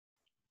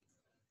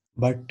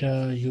but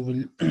you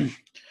will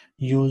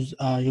you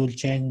will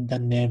change the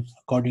name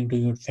according to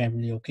your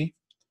family. Okay,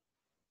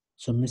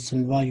 so Miss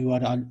Silva, you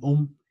are al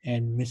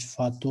and Miss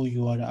Fatu,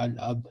 you are al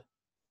ab.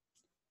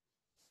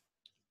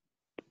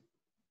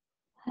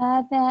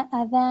 هذا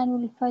أذان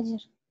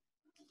الفجر.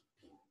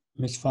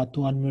 Miss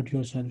Fatu, unmute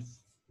yourself.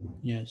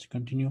 Yes,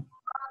 continue.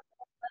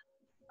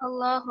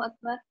 الله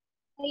أكبر.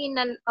 أين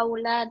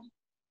الأولاد؟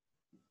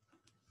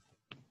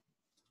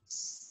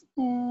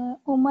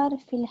 عمر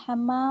في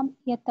الحمام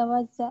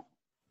يتوضأ.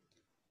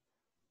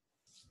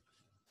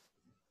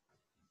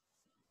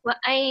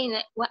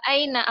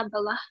 وأين عبد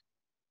الله؟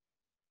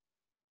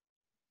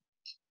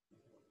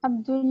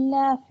 عبد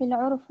الله في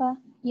الغرفة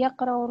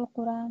يقرأ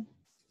القرآن.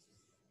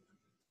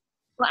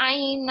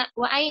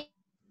 وأين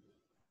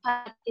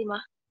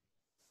فاطمة؟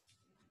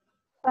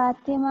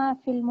 فاطمة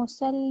في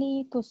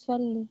المصلي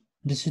تصلي.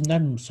 This is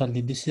not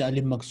musalli, this is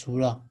alif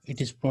maksura. It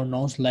is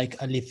pronounced like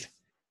alif.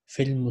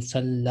 Fil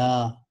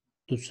musalla,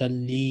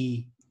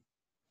 tusalli.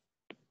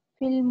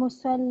 في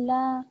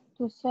المصلى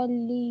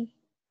تصلي.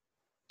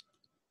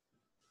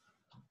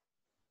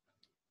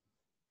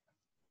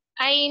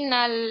 أين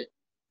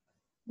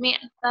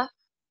المعطف؟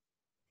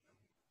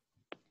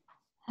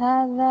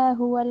 هذا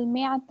هو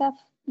المعطف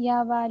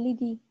يا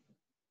والدي.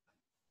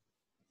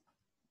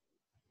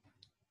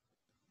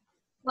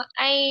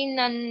 وأين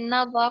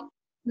نظرة؟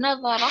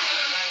 Nazara.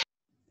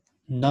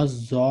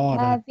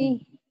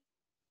 هذه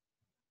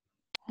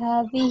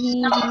هي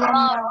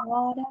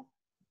النظارة.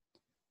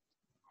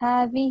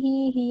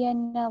 هذه هي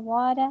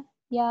النظارة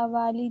يا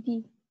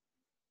والدي.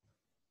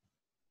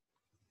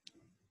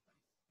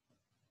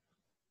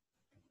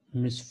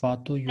 Miss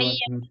Fatu, you are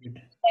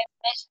muted.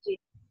 المسجد.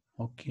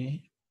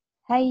 Okay.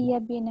 هيا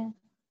بنا.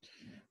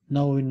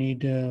 Now we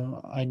need,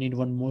 I need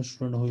one more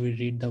student who will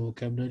read the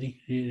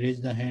vocabulary.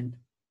 Raise the hand.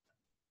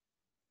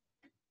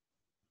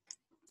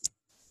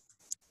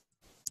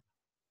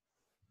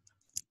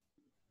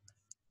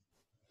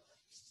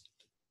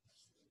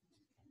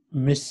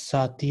 Miss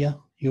Satya,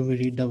 you will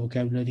read the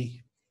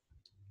vocabulary.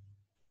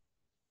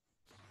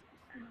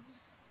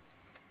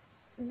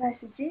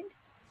 Masjid,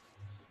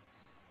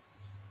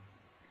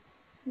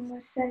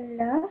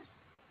 Musalla,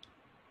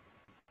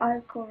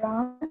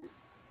 Al-Quran,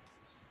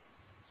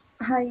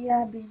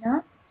 Hayya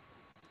Bina,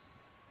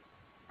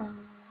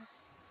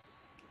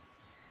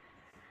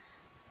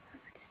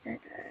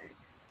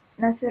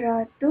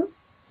 Nasratu,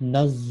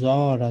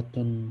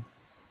 Nazaratun.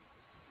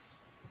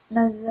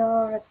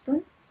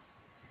 Nazaratun,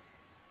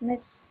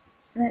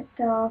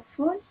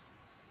 Metafun,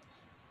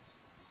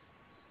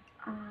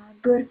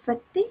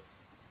 Gurfati,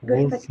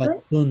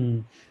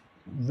 Ghurfatun.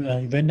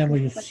 Whenever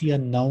you see a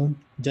noun,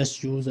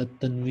 just use a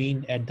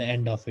tanween at the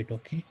end of it,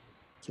 okay?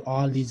 So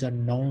all these are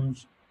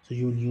nouns, so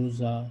you'll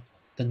use a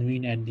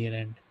tanween at their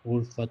end.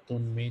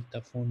 Ghurfatun,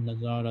 metafun,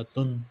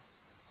 nazaratun.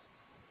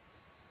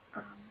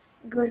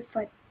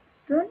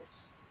 Gurfatun,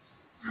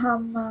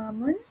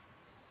 Hammamun,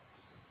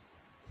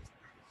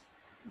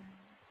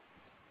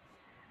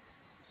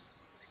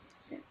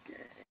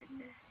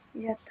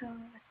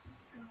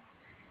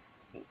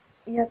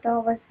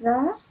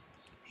 Yatawazza,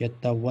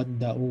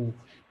 Yatawadda'u.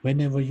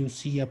 Whenever you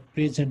see a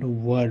present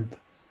verb,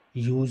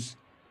 use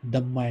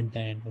dhamma at the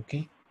end,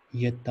 okay?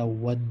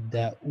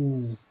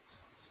 Yatawadda'u.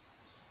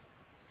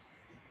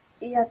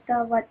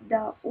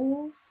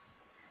 Yatawadda'u,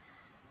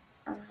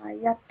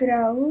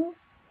 Yakra'u,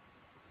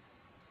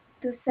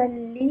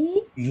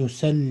 Tusalli,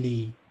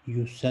 Yusalli.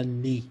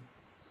 Yusalli.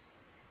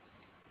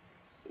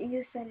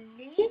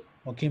 Yusalli,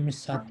 Okay, Miss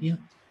Satya.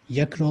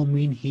 Yakra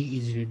mean he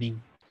is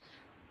reading.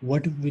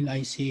 What will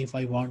I say if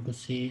I want to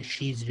say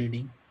she is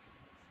reading?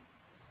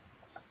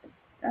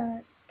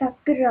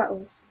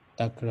 Takra'u,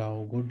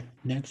 Takrao. Good.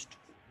 Next.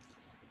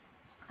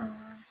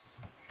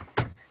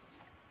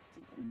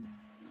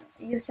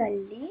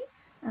 Yusalli,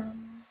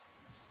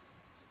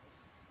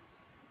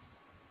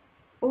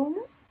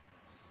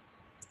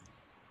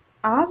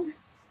 Ab,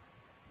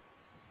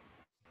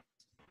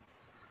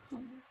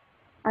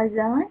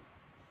 Azan,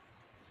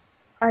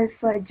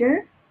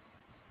 Al-Fajr,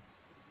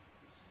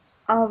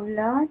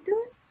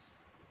 Awladun,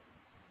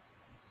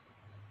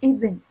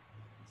 Ibn.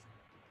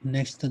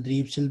 Next,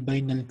 tadrib sil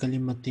bain al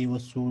kalimati wa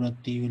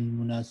surati will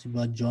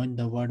munasiba. Join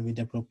the word with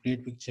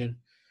appropriate picture.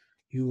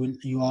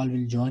 You all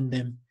will join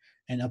them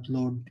and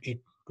upload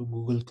it to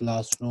Google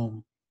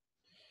Classroom.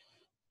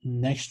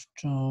 Next,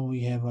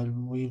 we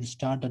will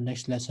start the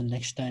next lesson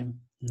next time.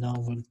 Now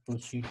we'll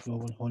proceed to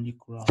our Holy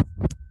Quran.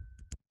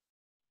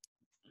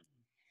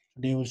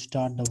 Today we'll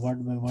start the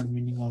word by word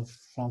meaning of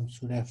from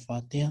Surah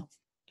Fatiha.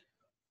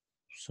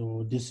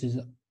 So this is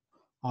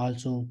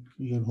also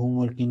your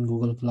homework in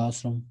Google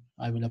Classroom.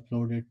 I will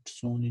upload it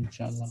soon,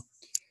 inshallah.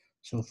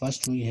 So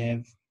first we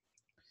have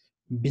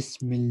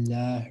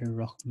Bismillahir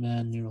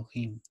Rahmanir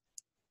Rahim.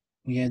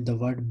 We have the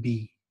word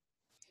be.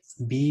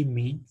 Be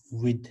mean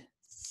with.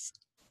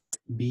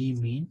 Be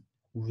mean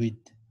with.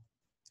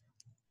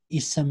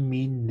 Ism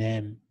mean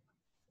name.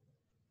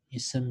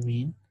 Ism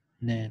mean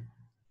name.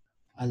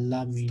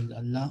 Allah means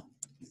Allah.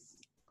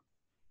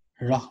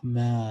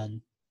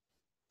 Rahman.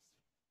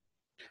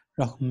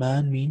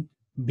 Rahman mean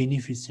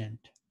beneficent.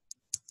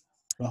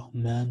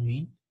 Rahman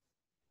mean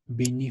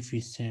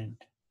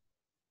beneficent.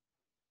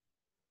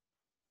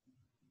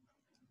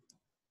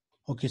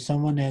 Okay,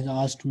 someone has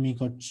asked me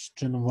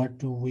question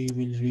what we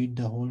will read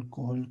the whole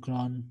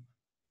Quran.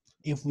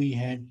 If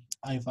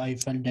I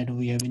felt that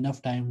we have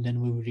enough time, then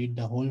we will read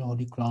the whole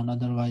Holy Quran.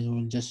 Otherwise, we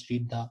will just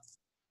read the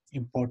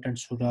important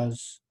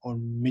surahs or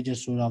major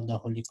surah of the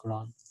Holy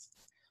Quran.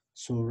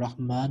 So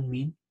Rahman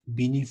mean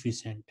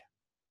beneficent.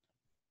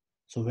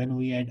 So when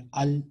we add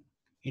al,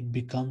 it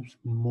becomes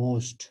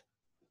most.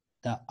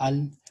 The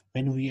al,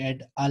 when we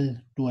add al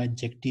to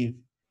adjective,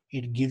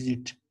 it gives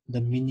it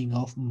the meaning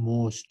of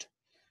most.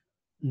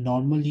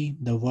 Normally,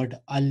 the word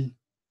al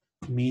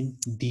mean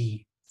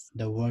the.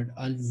 The word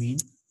al mean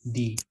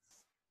the.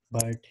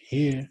 But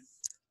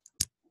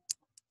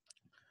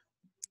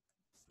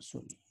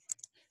sorry,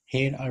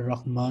 here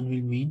ar-Rahman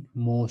will mean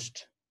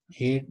most.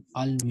 Here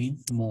al mean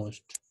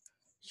most.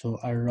 So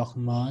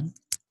ar-Rahman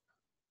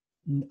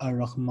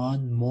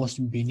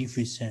most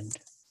beneficent.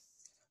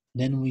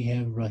 Then we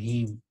have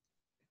Rahim.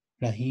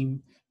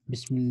 Rahim,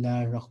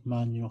 Bismillah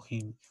Rahman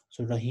Rahim.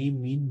 So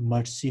Rahim mean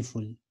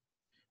merciful.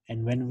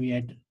 And when we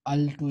add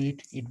al to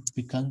it, it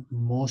becomes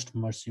most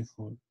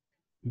merciful.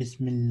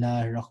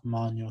 Bismillah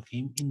Rahman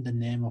Rahim. In the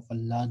name of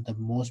Allah, the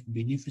most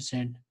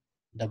beneficent,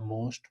 the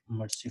most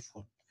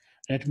merciful.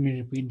 Let me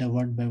repeat the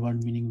word by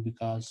word meaning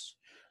because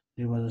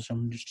there was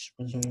some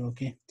disturbance.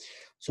 Okay.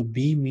 So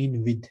B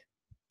mean with.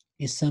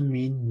 Isam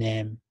mean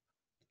name.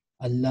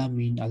 Allah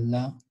mean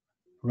Allah.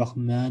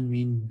 Rahman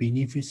mean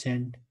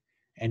beneficent.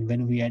 And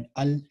when we add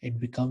al, it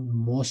becomes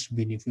most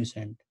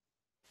beneficent.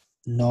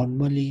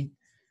 Normally,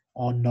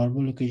 on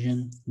normal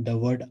occasion, the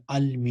word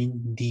al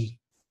mean the,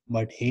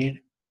 but here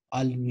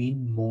al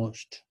mean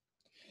most.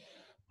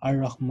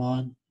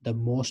 Ar-Rahman, the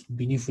most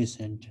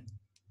beneficent.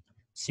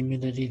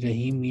 Similarly,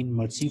 Rahim mean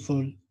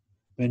merciful.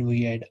 When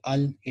we add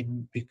al,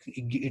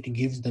 it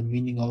gives the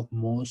meaning of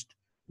most,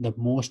 the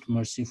most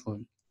merciful.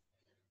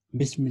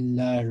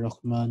 Bismillah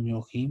ar-Rahman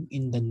Rahim,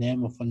 in the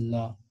name of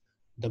Allah,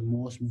 the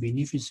most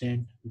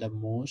beneficent, the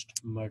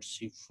most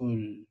merciful.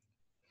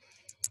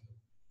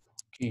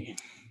 Okay,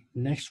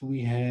 next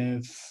we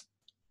have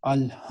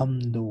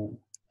Alhamdu.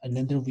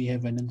 We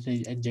have another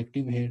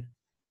adjective here.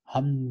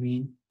 Hamd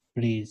mean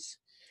praise.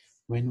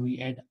 When we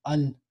add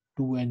al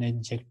to an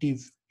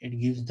adjective, it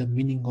gives the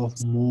meaning of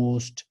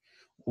most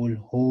or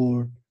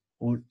whole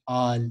or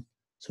all.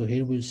 So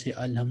here we'll say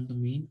Alhamdu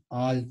mean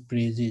all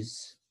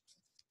praises.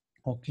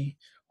 Okay,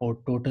 or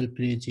total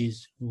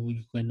praises.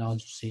 We can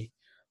also say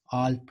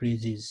all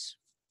praises.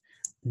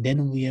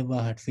 Then we have a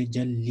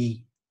Harfijal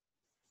li.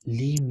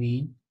 Li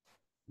mean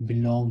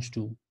belongs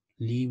to.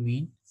 Li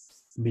mean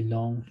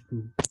belongs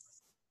to.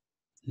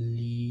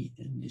 Li,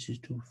 and this is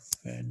too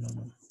fair.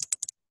 No.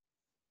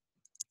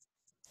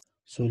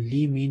 So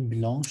li mean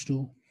belongs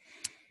to.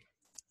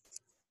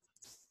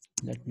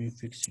 Let me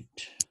fix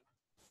it.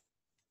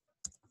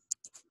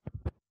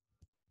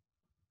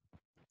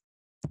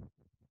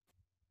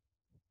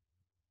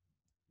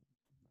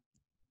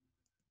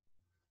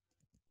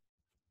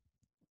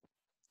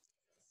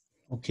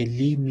 Okay,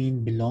 li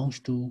mean belongs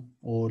to,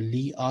 or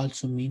li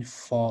also mean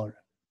for,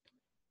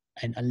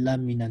 and Allah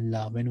mean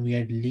Allah. When we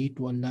add li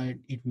to Allah,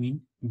 it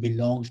means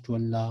belongs to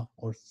Allah,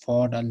 or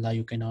for Allah.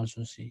 You can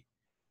also say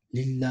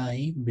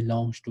lillahi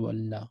belongs to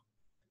Allah,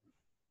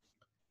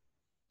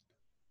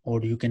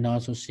 or you can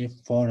also say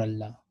for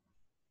Allah.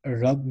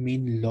 Rabb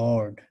mean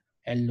Lord,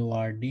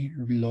 Lord,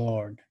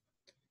 Lord.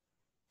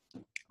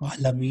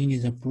 Alamin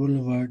is a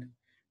plural word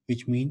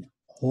which means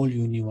whole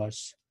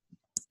universe.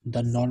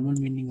 The normal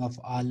meaning of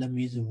alam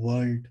is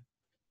world,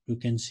 you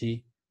can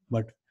say,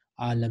 but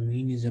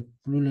alamin is a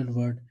plural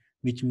word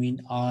which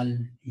means all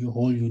your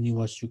whole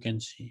universe, you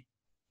can say.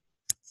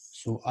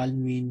 So al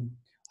mean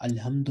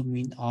alhamdu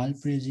mean all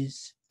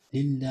praises,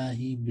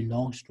 lillahi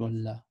belongs to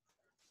Allah,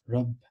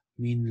 Rabb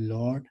mean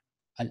Lord,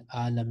 al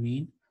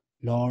alamin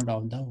Lord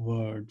of the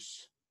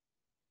worlds.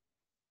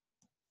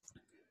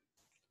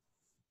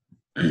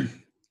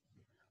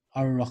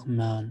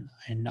 Ar-Rahman,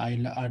 and I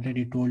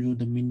already told you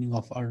the meaning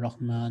of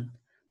Ar-Rahman.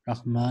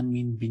 Rahman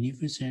means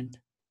beneficent.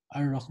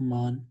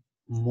 Ar-Rahman,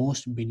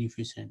 most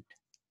beneficent.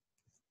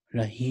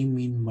 Rahim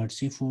means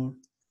merciful.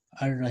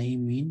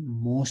 Ar-Rahim means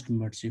most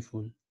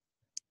merciful.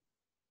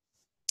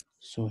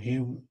 So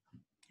here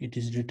it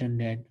is written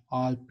that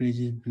all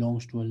praises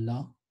belongs to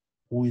Allah,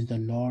 who is the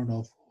Lord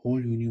of whole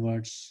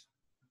universe,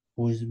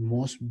 who is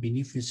most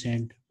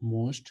beneficent,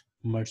 most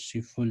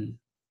merciful.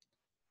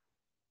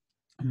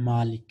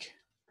 Malik.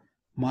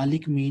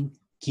 Malik means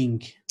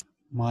king.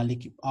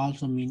 Malik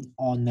also means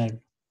honor.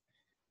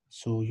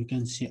 So you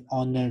can say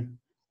honor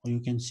or you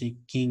can say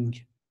king.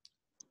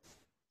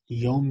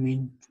 Yom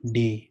mean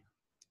day.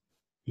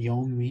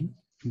 Yom mean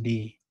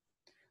day.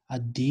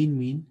 Ad-Din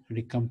mean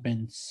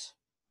recompense.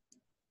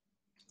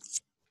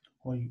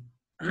 Or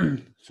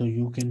so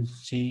you can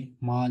say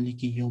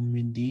Maliki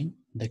Yawmiddin,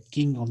 the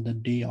king of the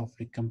day of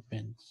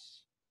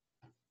recompense.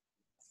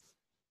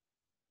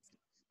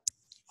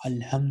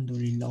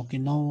 Alhamdulillah. Okay,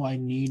 now I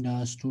need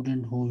a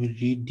student who will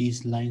read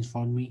these lines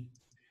for me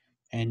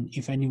And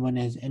if anyone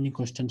has any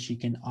question, she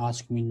can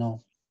ask me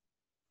now.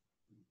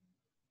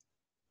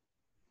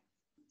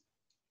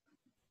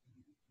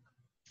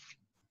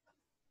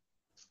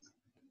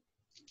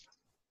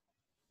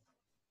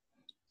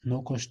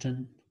 No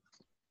question.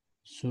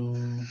 So,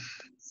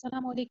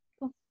 Assalamu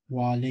alaikum.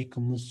 wa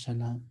alaikum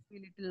assalam. Be a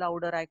little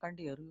louder. I can't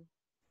hear you.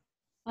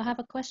 I have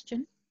a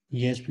question.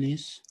 Yes,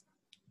 please.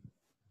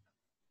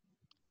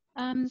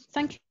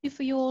 Thank you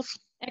for your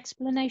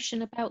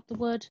explanation about the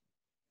word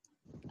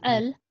Yeah.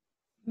 al,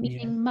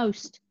 meaning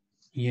most.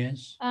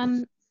 Yes.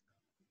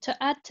 To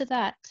add to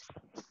that,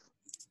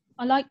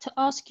 I'd like to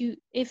ask you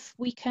if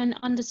we can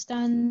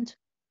understand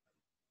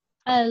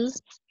al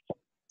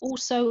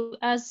also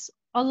as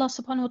Allah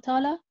subhanahu wa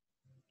ta'ala.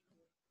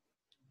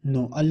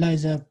 No, Allah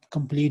is a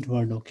complete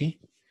word, okay?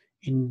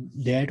 In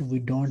that we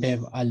don't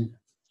have al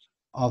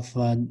of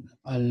al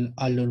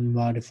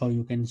marifa,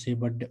 you can say,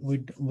 but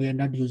we are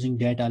not using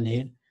that al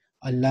here.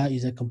 Allah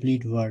is a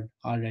complete word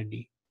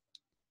already.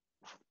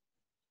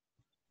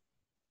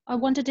 I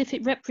wondered if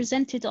it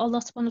represented Allah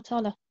subhanahu wa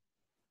ta'ala.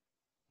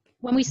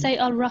 When we say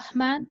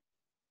Ar-Rahman,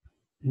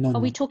 No, are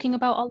we no. talking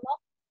about Allah?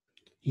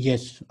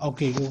 Yes.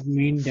 Okay, you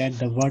mean that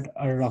the word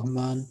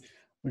Ar-Rahman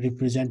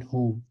represent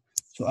whom?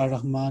 So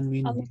Ar-Rahman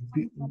means Allah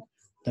subhanahu wa ta'ala.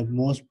 the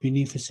most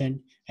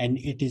beneficent, and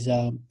it is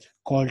a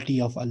quality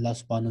of Allah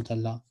subhanahu wa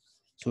ta'ala.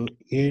 So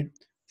here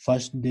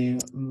first the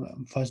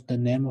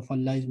name of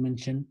Allah is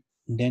mentioned,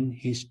 then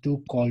his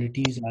two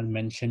qualities are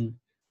mentioned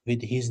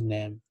with his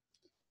name.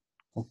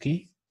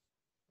 Okay.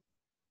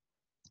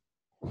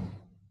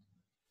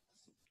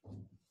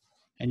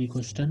 Any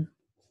question?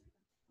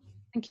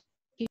 Thank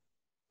you.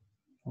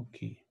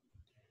 Okay.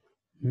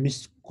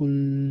 Miss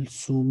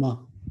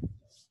Kulsuma,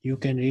 you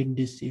can read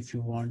this if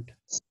you want.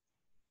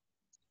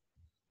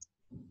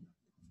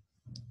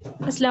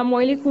 Assalamu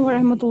alaikum wa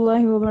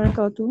rahmatullahi wa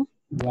barakatuh.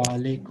 Wa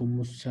alaikum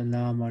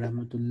assalam wa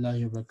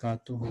rahmatullahi wa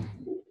barakatuh.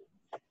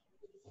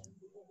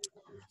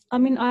 I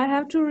mean, I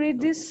have to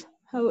read these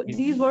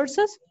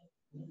verses.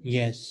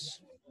 Yes.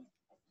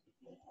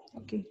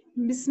 Okay.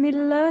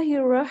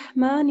 Bismillahir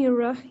Rahmanir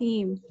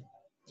Rahim.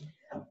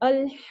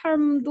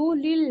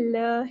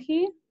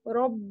 Alhamdulillahi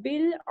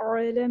Rabbil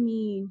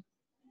Alameen.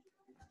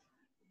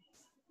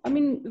 I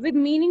mean, with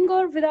meaning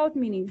or without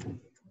meaning?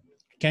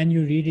 Can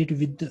you read it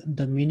with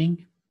the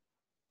meaning?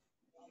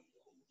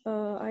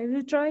 I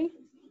will try.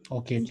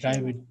 Okay, try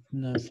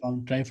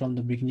from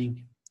the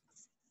beginning.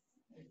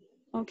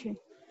 Okay.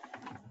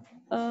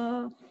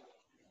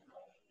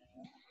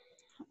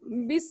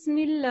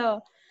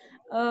 Bismillah.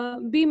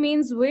 B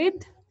means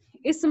with.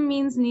 Ism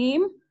means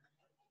name.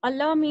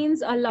 Allah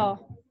means Allah.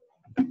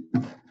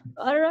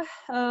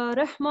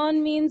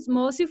 Rahman means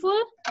merciful.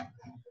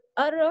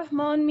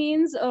 Ar-Rahman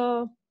means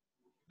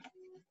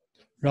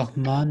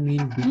Rahman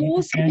means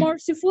most beneficent.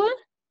 merciful.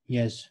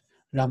 Yes.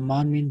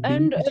 Rahman means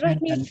And beneficent,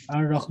 Rahim, and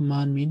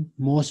Ar-Rahman means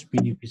most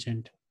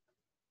beneficent.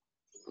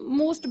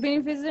 most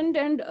beneficent,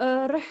 and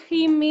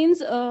Rahim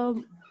means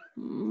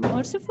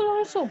merciful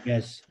also.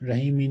 Yes.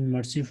 Rahim means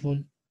merciful,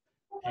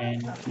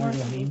 and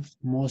Ar-Rahim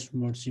most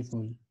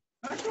merciful.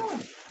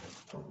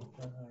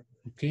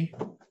 Okay.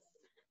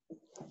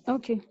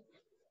 Okay.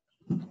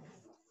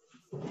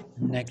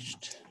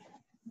 Next.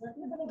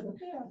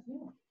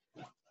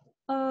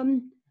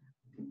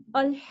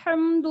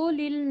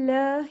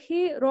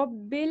 Alhamdulillahi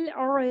Rabbil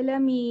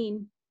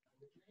Alameen.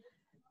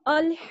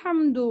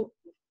 Alhamdu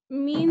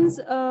means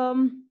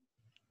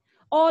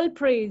all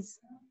praise.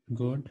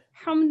 Good.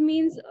 Hamd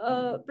means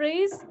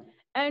praise,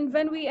 and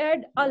when we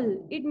add al,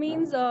 it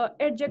means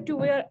adjective.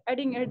 We are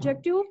adding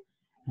adjective,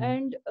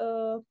 and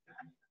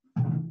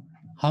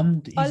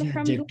Hamd is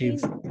alhamdu adjective.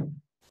 means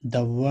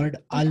The word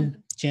al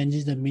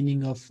changes the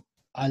meaning of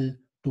al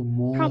to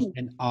most hamd.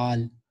 and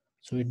all,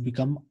 so it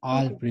become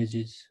all Okay.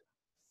 praises.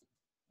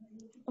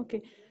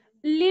 Okay.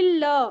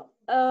 Lillah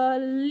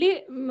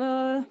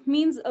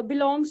means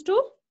belongs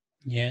to.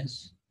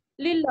 Yes.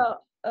 Lillah.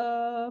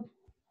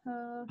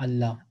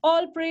 Allah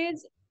All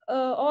praise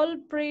are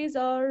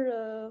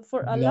for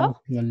Allah. belongs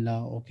to Allah.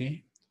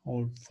 Okay.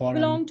 Or for Allah.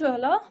 Belong to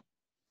Allah.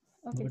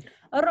 Okay. Good.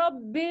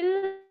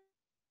 Rabbil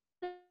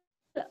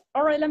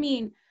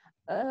Alameen.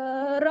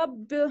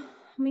 Rabb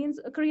means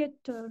a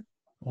creator.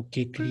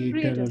 Okay,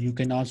 creator, or you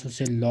can also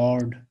say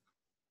Lord.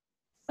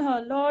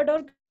 Lord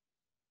or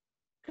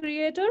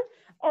creator.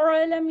 Or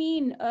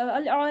Alameen.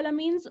 Al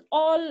means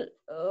all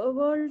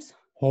worlds.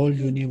 Whole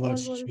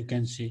universe, All world. you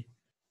can say.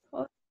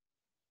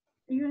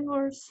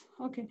 Universe.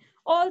 Okay.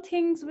 All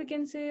things we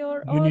can say,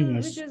 or Universe. all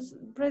which is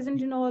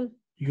present in all.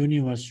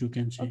 Universe, you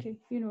can say. Okay,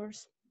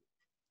 universe.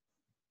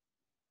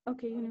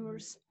 Okay,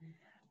 universe.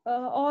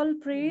 All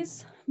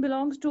praise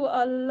belongs to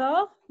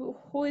Allah,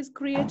 who is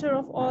creator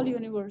of all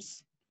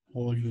universe.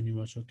 Whole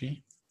universe,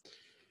 okay.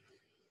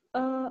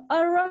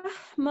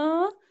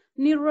 Ar-Rahmanir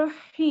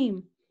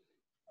Rahim.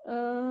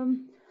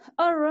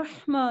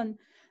 Ar-Rahman,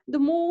 the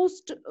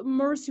most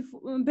merciful,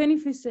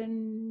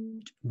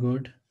 beneficent.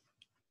 Good.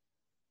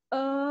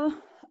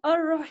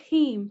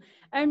 Ar-Rahim,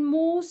 and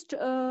most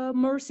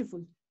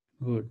merciful.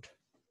 Good.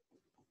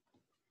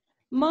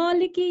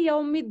 Maliki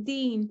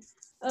Yawmiddin.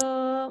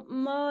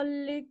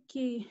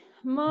 Maliki.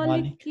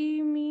 Malik.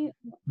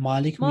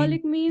 Malik means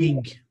Malik means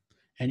king,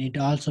 and it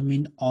also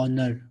means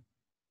honor.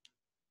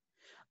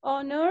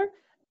 honor.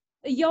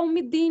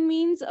 Yawmiddin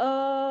means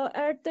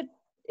at the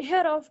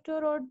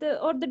hereafter, or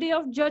the day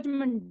of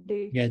judgment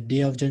day. Yeah,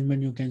 day of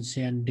judgment you can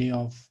say, and day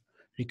of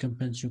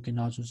recompense you can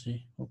also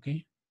say.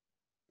 Okay.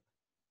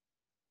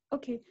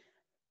 Okay.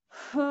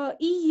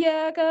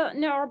 إياك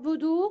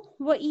نعبد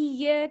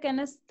وإياك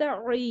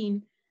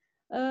نستعين.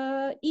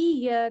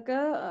 إياك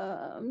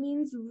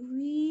means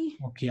we.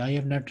 Okay, I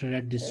have not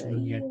read this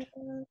one yet.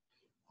 إياك.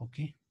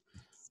 Okay.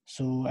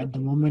 So at the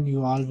Okay. moment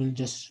you all will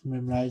just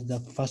memorize the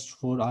first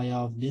 4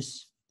 ayah of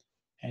this,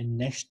 and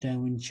next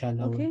time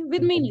inshallah Okay, we'll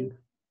with continue. meaning.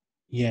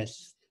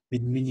 Yes,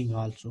 with meaning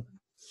also.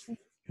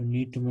 You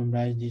need to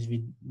memorize this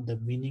with the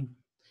meaning.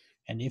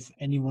 And if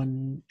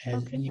anyone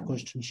has Okay. any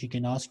question, she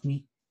can ask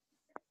me.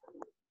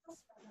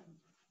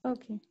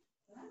 Okay.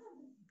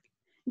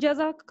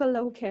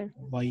 Jazakallahu khair.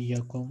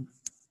 Waiyakum.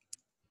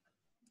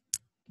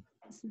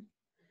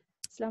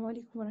 Assalamu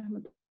alaikum wa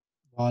rahmatullah.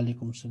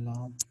 Walaikum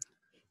salam.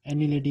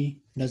 Any lady?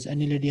 Does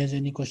any lady has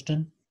any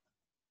question?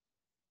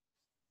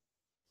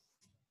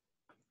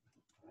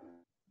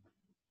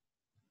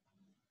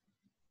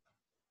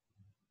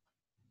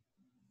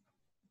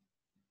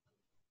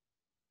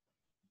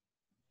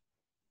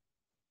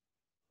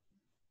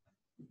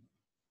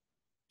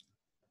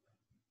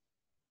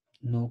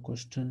 No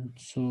question.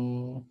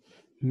 So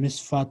Miss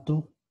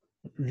Fatu,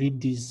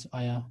 read this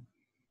ayah.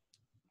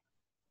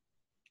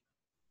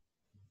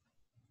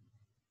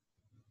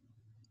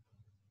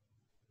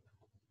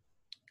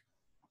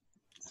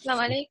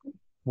 Assalamu alaikum.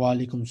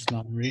 Walaikum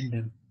salam. Read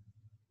them.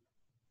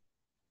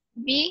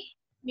 B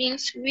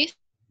means with.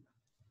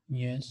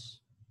 Yes.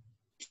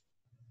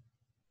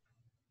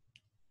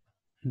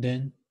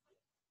 Then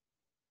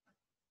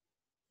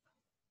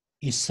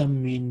Isam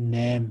mean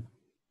name.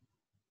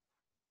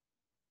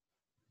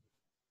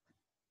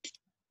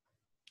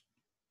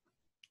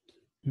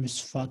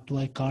 Miss Fatu,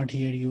 I can't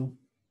hear you.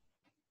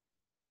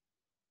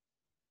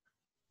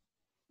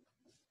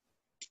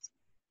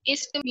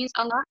 Ism means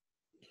Allah.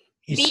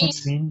 Isam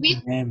is mean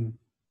with. name.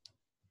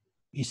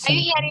 Are you Isam.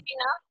 hearing me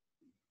now?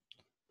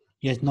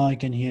 Yes, now I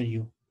can hear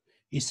you.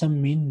 Isam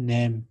mean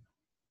name.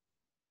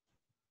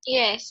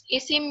 Yes.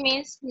 Isim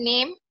means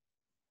name.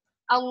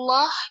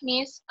 Allah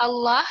means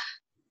Allah.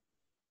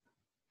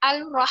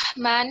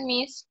 Al-Rahman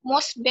means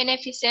most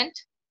beneficent.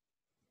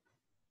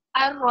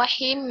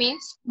 Ar-Rahim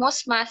means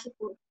most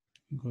merciful.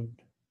 Good.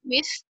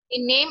 With the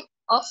name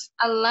of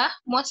Allah,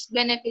 most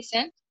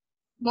beneficent,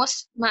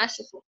 most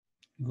merciful.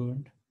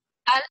 Good.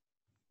 Al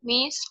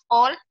means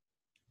all.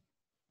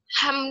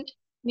 Hamd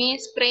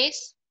means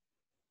praise.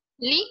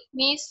 Li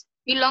means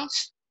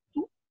belongs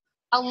to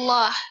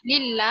Allah.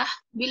 Lillah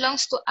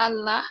belongs to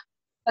Allah.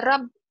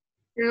 Rabb,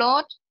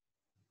 Lord.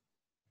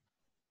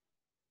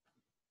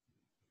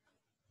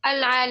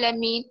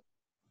 Al-Alamin,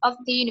 of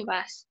the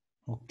universe.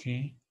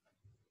 Okay.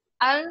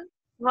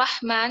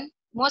 Al-Rahman,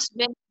 most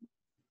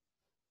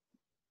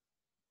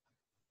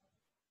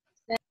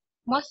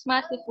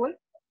merciful.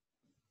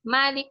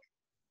 Malik,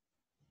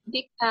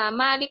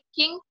 Malik,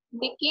 king,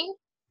 the king.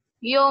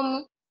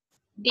 Yom,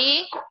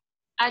 day,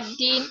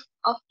 ad-din,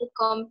 of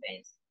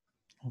recompense.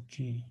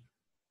 Okay.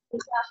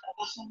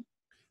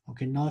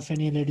 Okay. Now, if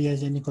any lady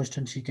has any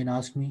question, she can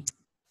ask me.